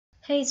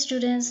Hey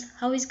students,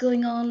 how is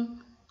going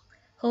on?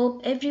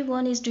 Hope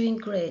everyone is doing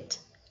great.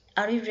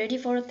 Are you ready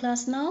for a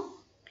class now?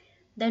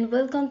 Then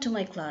welcome to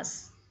my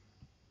class.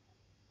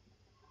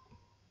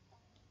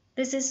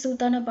 This is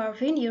Sultana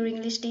Parveen, your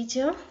English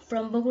teacher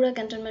from Bogura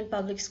Cantonment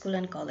Public School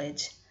and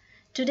College.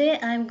 Today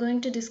I am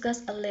going to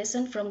discuss a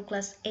lesson from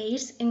class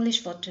 8's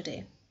English for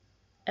today.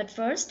 At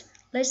first,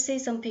 let's see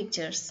some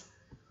pictures.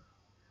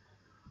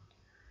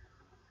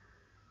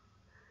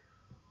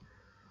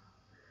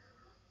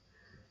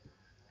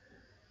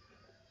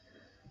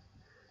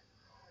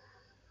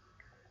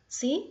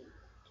 See?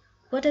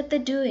 What are they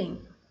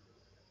doing?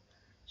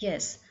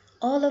 Yes,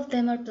 all of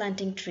them are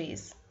planting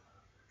trees.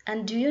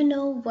 And do you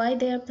know why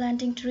they are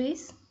planting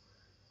trees?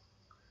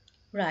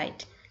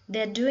 Right,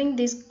 they are doing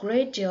this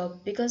great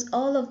job because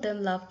all of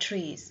them love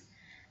trees.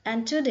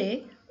 And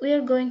today we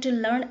are going to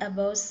learn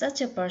about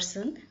such a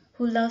person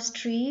who loves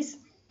trees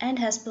and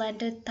has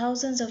planted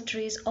thousands of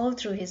trees all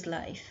through his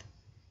life.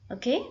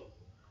 Okay?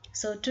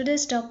 So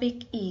today's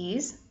topic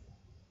is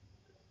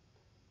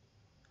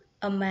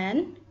a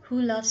man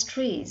who loves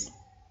trees.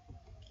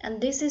 And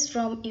this is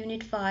from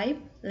Unit 5,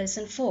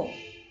 Lesson 4.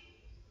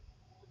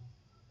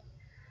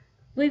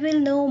 We will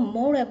know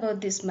more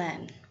about this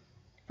man,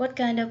 what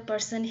kind of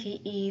person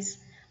he is,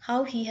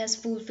 how he has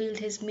fulfilled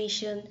his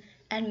mission,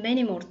 and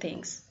many more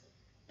things.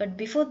 But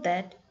before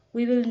that,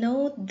 we will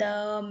know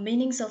the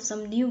meanings of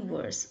some new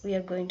words we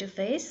are going to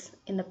face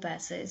in the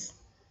passage.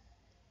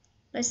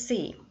 Let's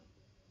see.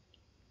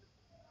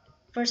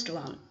 First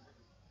one,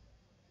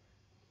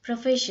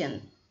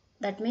 profession.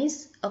 That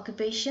means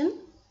occupation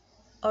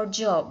or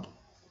job,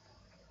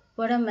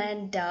 what a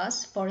man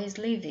does for his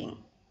living.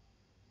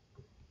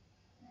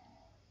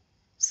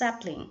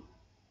 Sapling.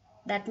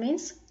 That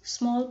means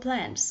small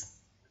plants.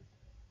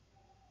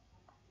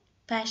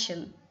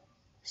 Passion,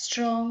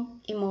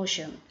 strong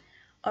emotion,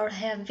 or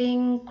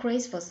having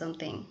craze for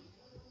something.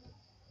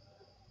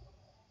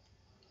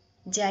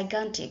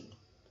 Gigantic,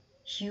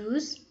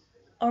 huge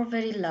or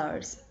very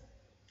large.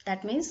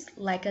 That means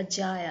like a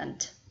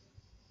giant.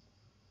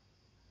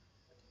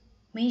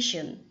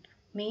 Mission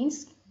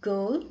means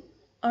goal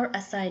or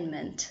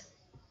assignment.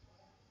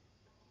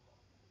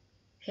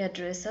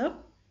 Hairdresser,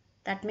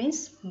 that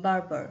means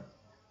barber,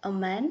 a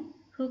man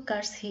who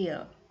cuts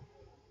hair.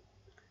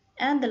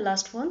 And the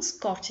last one,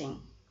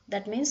 scorching,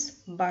 that means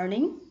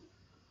burning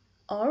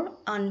or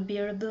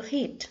unbearable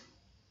heat.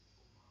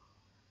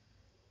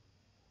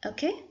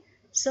 Okay,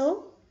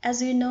 so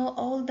as we know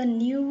all the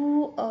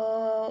new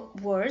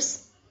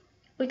words,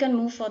 we can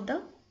move for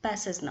the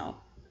passage now.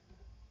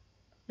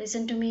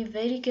 Listen to me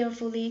very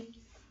carefully.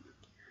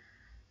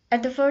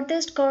 At the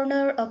furthest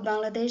corner of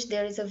Bangladesh,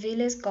 there is a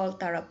village called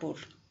Tarapur.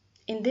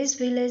 In this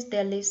village,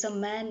 there lives a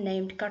man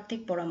named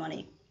Kartik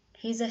Poramanik.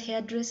 He is a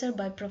hairdresser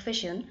by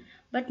profession,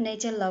 but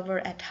nature lover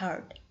at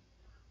heart.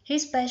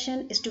 His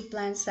passion is to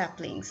plant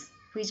saplings,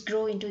 which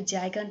grow into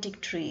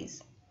gigantic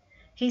trees.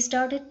 He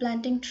started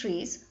planting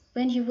trees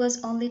when he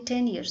was only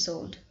 10 years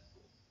old.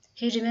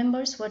 He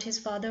remembers what his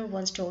father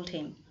once told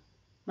him.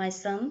 My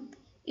son,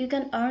 you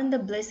can earn the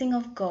blessing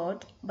of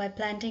God by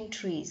planting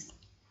trees.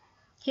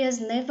 He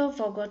has never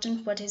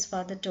forgotten what his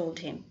father told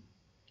him.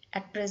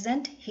 At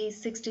present, he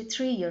is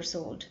 63 years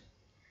old.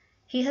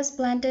 He has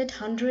planted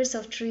hundreds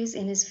of trees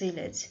in his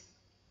village.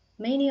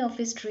 Many of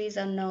his trees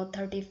are now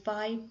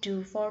 35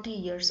 to 40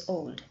 years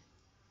old.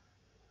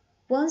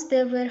 Once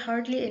there were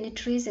hardly any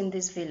trees in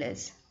this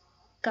village.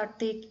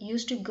 Kartik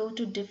used to go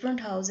to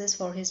different houses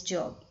for his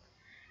job.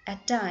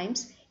 At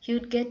times, he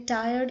would get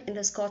tired in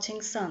the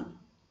scorching sun,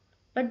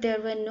 but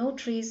there were no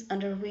trees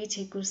under which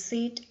he could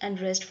sit and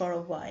rest for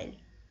a while.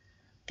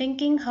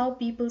 Thinking how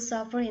people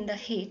suffer in the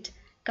heat,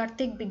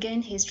 Kartik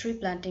began his tree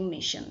planting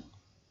mission.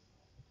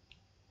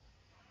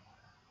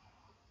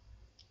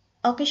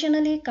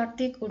 Occasionally,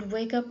 Kartik would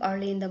wake up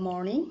early in the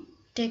morning,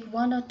 take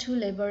one or two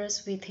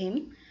laborers with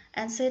him,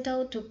 and set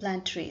out to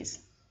plant trees.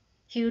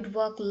 He would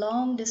walk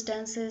long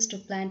distances to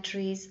plant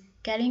trees,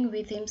 carrying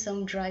with him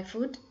some dry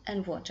food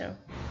and water.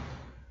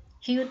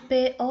 He would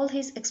pay all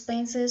his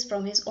expenses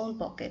from his own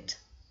pocket.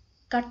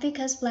 Kartik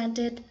has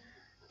planted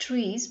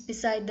trees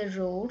beside the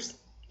roads,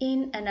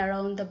 in and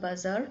around the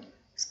bazaar,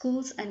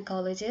 schools and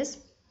colleges,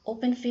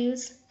 open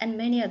fields, and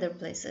many other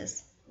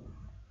places.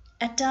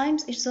 At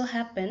times it so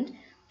happened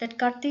that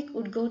Kartik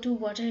would go to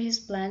water his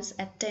plants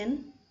at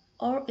 10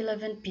 or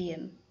 11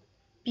 p.m.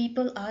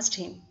 People asked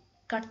him,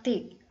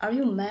 Kartik, are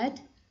you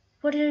mad?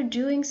 What are you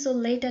doing so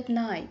late at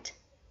night?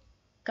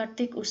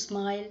 Kartik would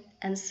smile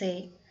and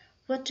say,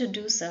 what to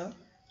do, sir?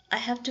 I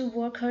have to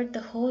work hard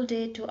the whole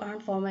day to earn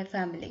for my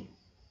family.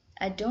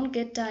 I don't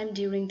get time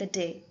during the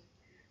day.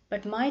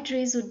 But my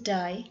trees would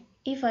die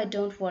if I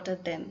don't water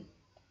them.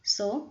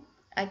 So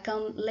I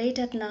come late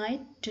at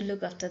night to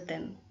look after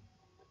them.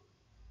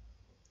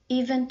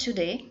 Even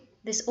today,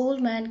 this old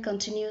man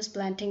continues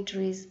planting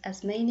trees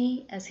as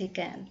many as he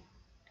can.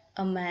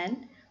 A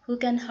man who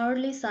can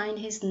hardly sign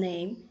his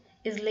name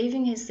is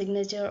leaving his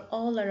signature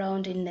all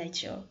around in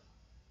nature.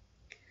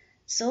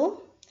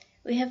 So,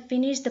 we have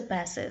finished the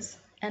passage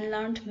and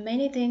learned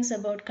many things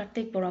about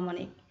Kartik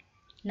Poramanik.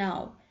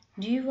 Now,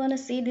 Do you want to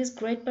see this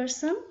great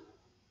person?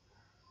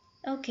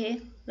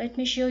 Okay, let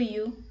me show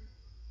you.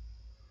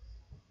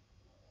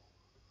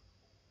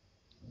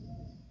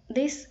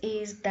 This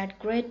is that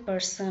great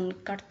person,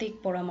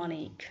 Kartik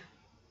Poramanik.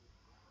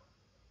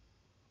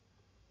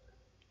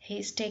 He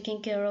is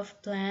taking care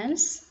of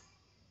plants.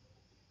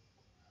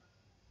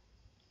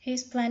 He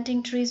is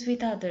planting trees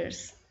with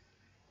others.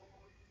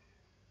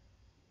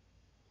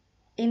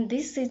 In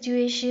this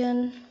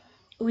situation,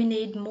 we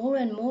need more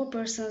and more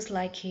persons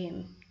like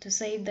him to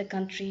save the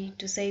country,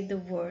 to save the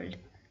world,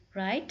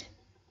 right?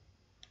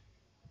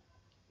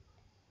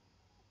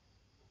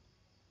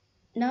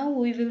 Now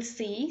we will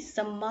see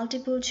some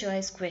multiple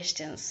choice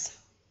questions.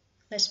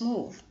 Let's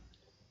move.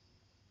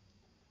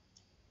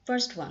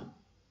 First one.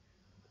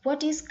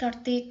 What is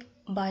Kartik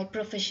by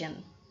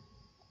profession?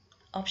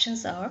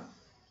 Options are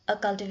a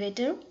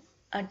cultivator,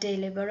 a day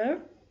laborer,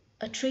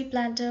 a tree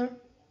planter,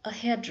 a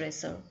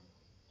hairdresser.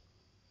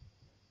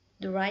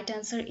 The right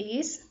answer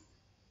is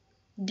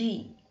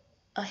D,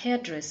 a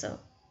hairdresser.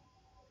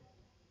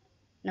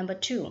 Number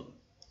 2.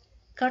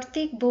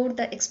 Kartik bore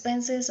the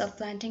expenses of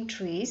planting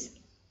trees.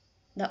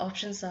 The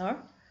options are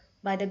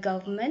by the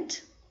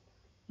government,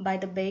 by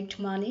the begged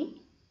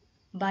money,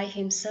 by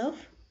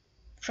himself,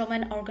 from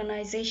an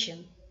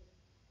organization.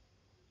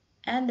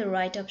 And the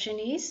right option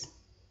is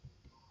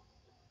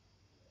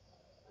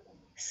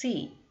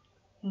C,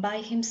 by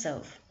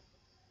himself.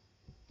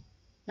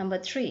 Number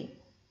 3.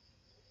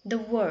 The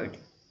word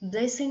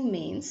blessing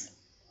means.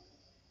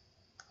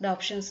 The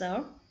options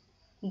are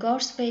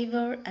God's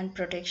favor and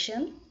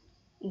protection,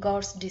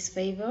 God's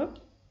disfavor,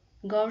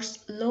 God's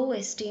low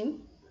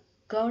esteem,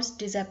 God's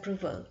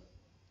disapproval.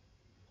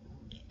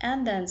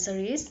 And the answer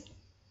is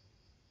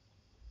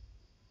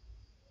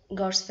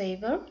God's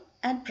favor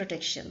and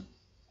protection.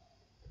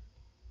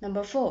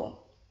 Number 4.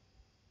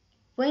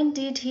 When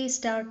did he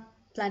start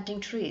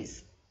planting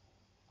trees?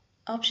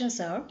 Options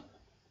are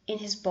in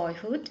his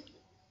boyhood,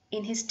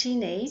 in his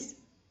teenage,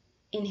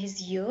 in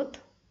his youth,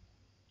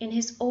 in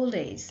his old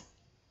age.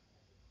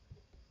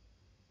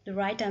 The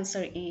right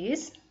answer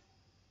is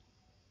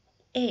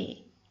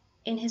A,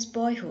 in his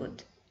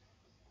boyhood.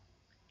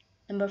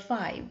 Number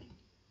 5.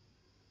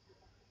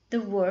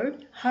 The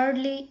word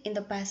hardly in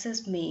the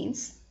passage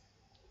means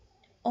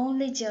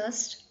only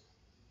just,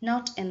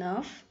 not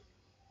enough,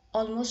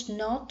 almost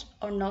not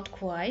or not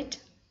quite,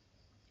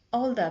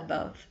 all the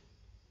above.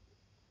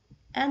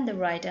 And the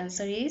right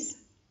answer is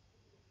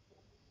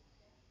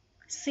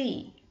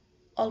C,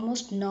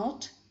 almost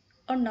not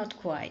or not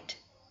quite.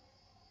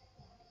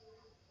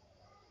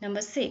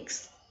 Number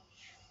 6.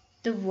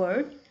 The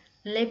word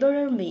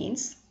laborer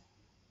means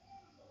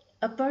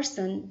a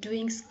person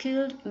doing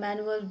skilled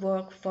manual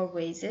work for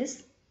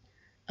wages,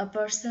 a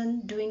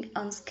person doing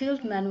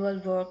unskilled manual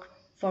work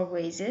for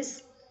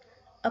wages,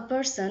 a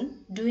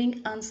person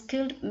doing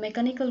unskilled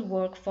mechanical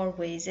work for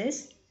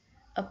wages,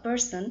 a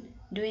person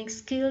doing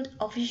skilled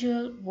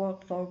official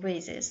work for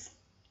wages.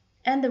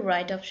 And the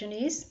right option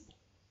is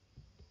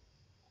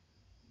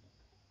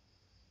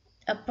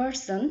a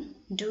person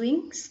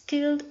doing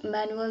skilled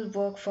manual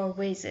work for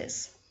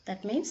wages.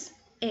 That means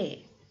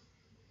A.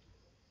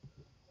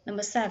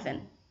 Number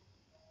 7.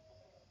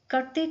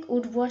 Kartik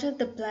would water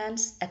the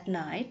plants at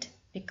night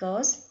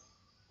because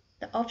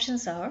the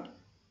options are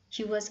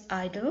he was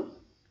idle,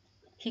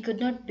 he could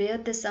not bear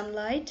the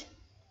sunlight,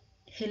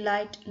 he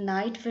liked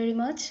night very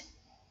much,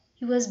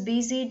 he was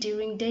busy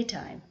during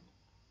daytime.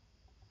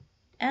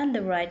 And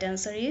the right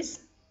answer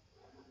is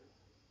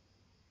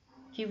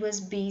he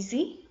was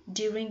busy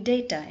during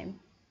daytime.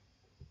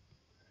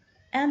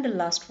 And the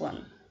last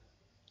one,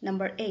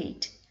 number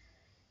 8.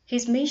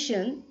 His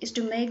mission is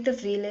to make the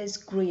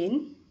village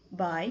green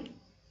by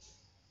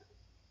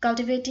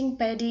cultivating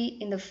paddy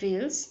in the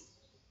fields,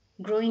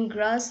 growing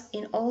grass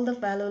in all the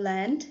fallow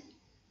land,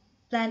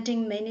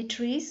 planting many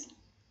trees,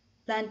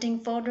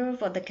 planting fodder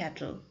for the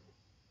cattle.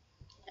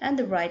 And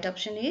the right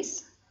option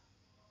is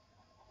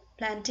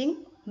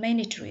planting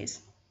many trees.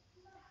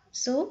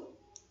 So,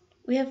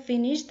 we have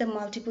finished the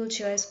multiple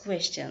choice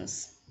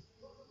questions.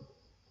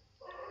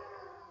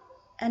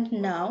 And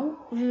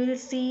now we will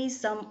see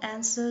some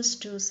answers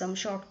to some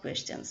short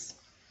questions.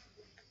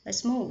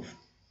 Let's move.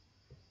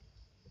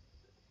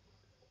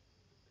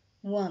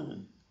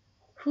 1.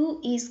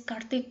 Who is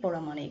Kartik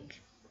Poramanik?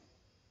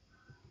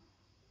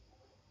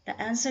 The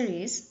answer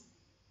is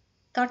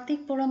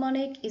Kartik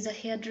Poramanik is a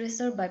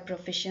hairdresser by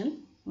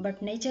profession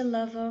but nature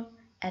lover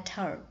at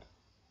heart.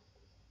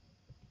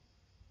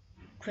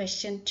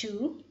 Question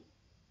 2.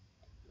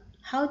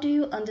 How do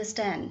you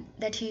understand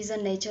that he is a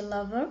nature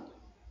lover?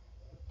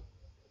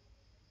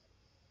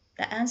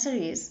 The answer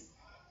is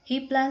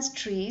he plants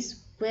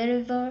trees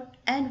wherever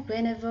and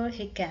whenever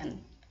he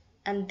can,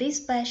 and this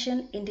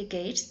passion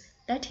indicates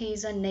that he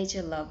is a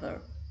nature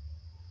lover.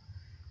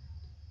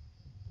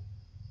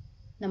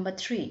 Number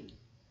 3.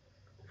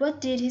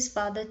 What did his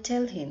father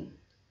tell him?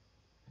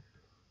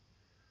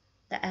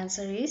 The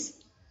answer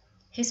is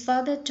his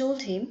father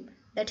told him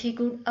that he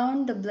could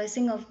earn the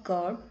blessing of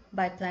God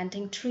by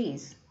planting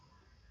trees.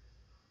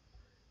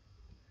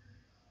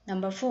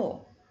 Number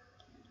 4.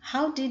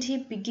 How did he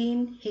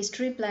begin his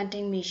tree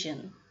planting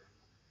mission?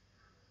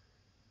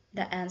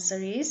 The answer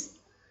is,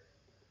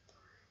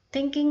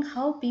 thinking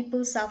how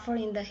people suffer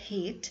in the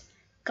heat,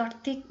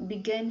 Karthik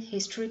began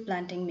his tree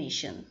planting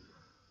mission.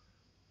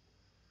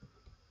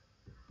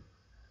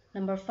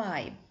 Number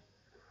 5.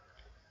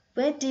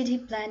 Where did he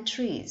plant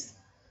trees?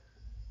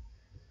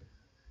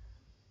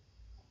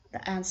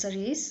 The answer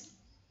is,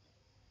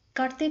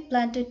 Karthik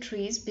planted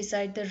trees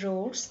beside the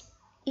roads,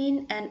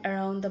 in and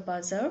around the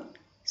bazaar,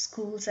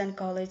 schools and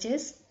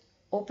colleges,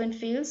 open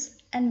fields,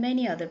 and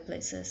many other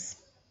places.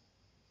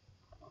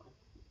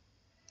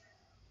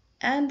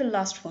 And the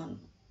last one.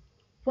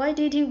 Why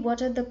did he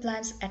water the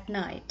plants at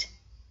night?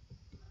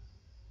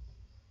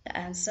 The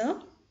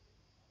answer,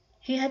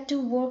 he had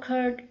to work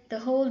hard the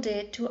whole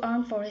day to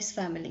earn for his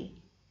family.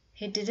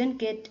 He didn't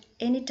get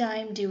any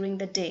time during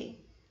the day.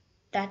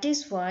 That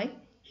is why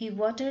he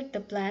watered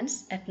the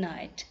plants at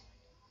night.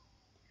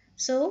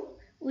 So,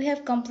 we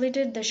have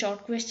completed the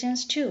short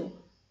questions too.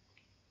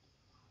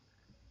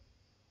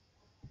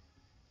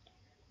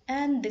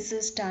 And this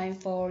is time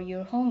for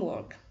your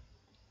homework.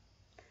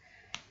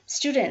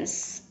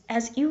 Students,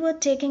 as you are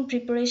taking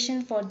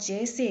preparation for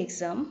JC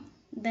exam,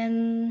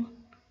 then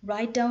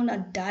write down a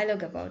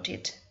dialogue about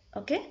it.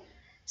 Okay?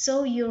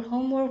 So your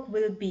homework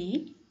will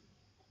be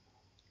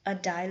a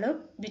dialogue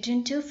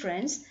between two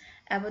friends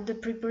about the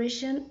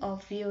preparation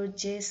of your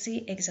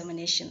JC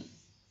examination.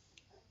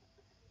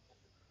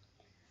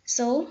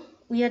 So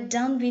we are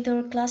done with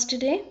our class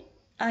today.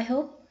 I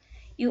hope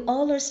you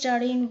all are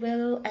studying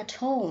well at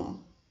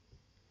home.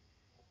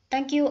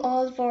 Thank you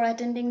all for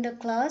attending the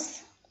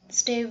class.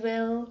 Stay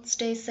well,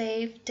 stay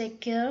safe, take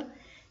care.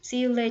 See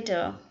you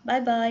later.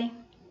 Bye bye.